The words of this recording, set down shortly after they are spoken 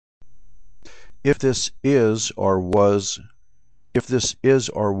If this is or was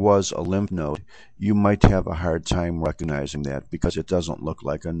a lymph node, you might have a hard time recognizing that because it doesn't look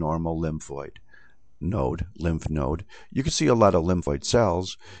like a normal lymph node. You can see a lot of lymphoid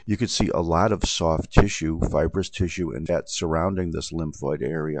cells. You could see a lot of soft tissue, fibrous tissue, and fat surrounding this lymphoid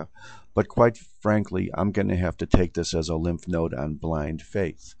area. But quite frankly, I'm going to have to take this as a lymph node on blind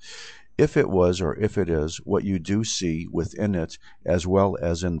faith. If it was, or if it is, what you do see within it, as well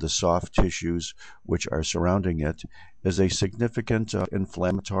as in the soft tissues which are surrounding it, is a significant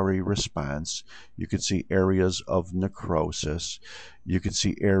inflammatory response. You can see areas of necrosis. You can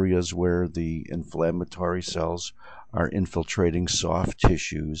see areas where the inflammatory cells are infiltrating soft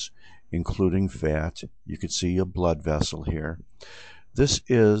tissues, including fat. You can see a blood vessel here. This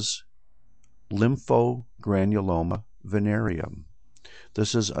is Lymphogranuloma venereum.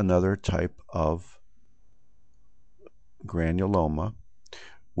 This is another type of granuloma,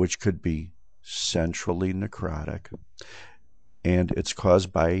 which could be centrally necrotic, and it's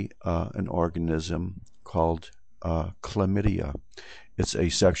caused by an organism called chlamydia. It's a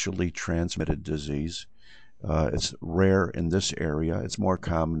sexually transmitted disease. It's rare in this area. It's more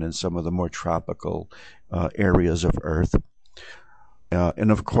common in some of the more tropical areas of Earth.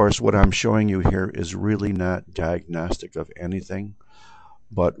 And of course, what I'm showing you here is really not diagnostic of anything.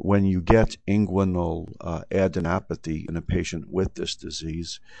 But when you get inguinal adenopathy in a patient with this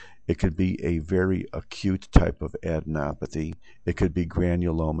disease, it could be a very acute type of adenopathy. It could be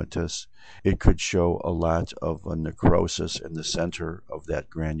granulomatous. It could show a lot of necrosis in the center of that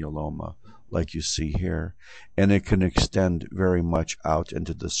granuloma, like you see here. And it can extend very much out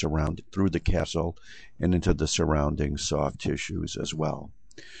into the through the capsule and into the surrounding soft tissues as well.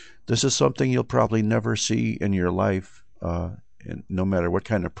 This is something you'll probably never see in your life, no matter what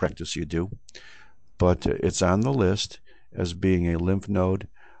kind of practice you do, but it's on the list as being a lymph node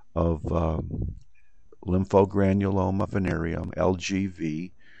of lymphogranuloma venereum, LGV,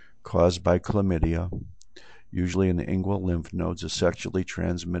 caused by chlamydia, usually in the inguinal lymph nodes, a sexually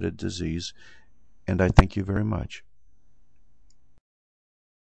transmitted disease. And I thank you very much.